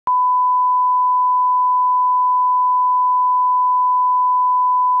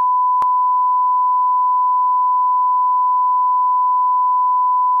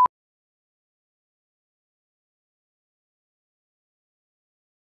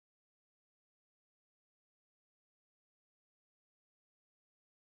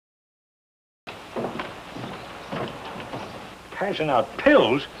passing out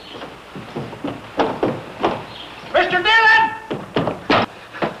pills. Mr. Dillon!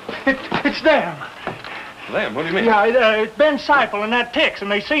 It's them. Them? What do you mean? Yeah, it's Ben Seipel and that Tex,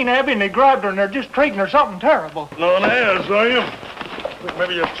 and they seen Abby and they grabbed her and they're just treating her something terrible. No one has, are you? Think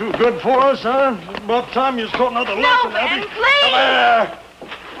maybe you're too good for us, huh? About time you taught another lesson, Abby. Ben, please! Come here!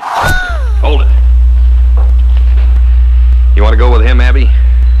 Hold it. You want to go with him, Abby?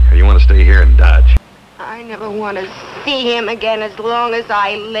 Or you want to stay here and dodge? I never want to see him again as long as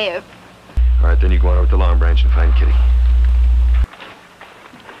I live. All right, then you go on over to Long Branch and find Kitty.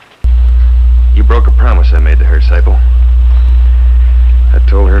 You broke a promise I made to her, Seipel. I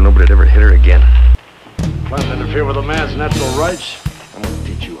told her nobody'd ever hit her again. Plan to interfere with a man's natural rights? I'm gonna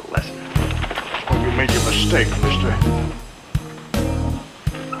teach you a lesson. Oh, you made your mistake, mister.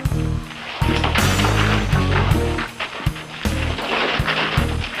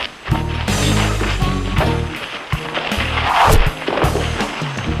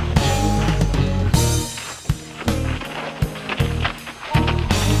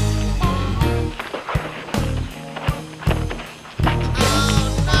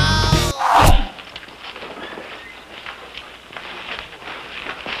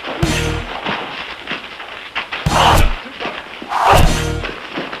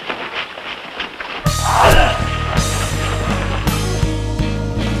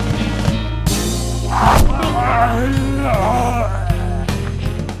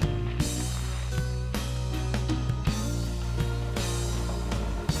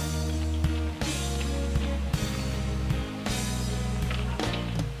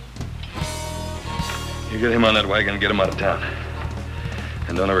 You get him on that wagon and get him out of town.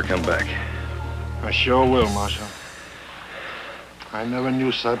 And don't ever come back. I sure will, Marshal. I never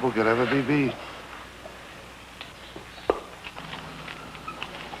knew Seipel could ever be beat.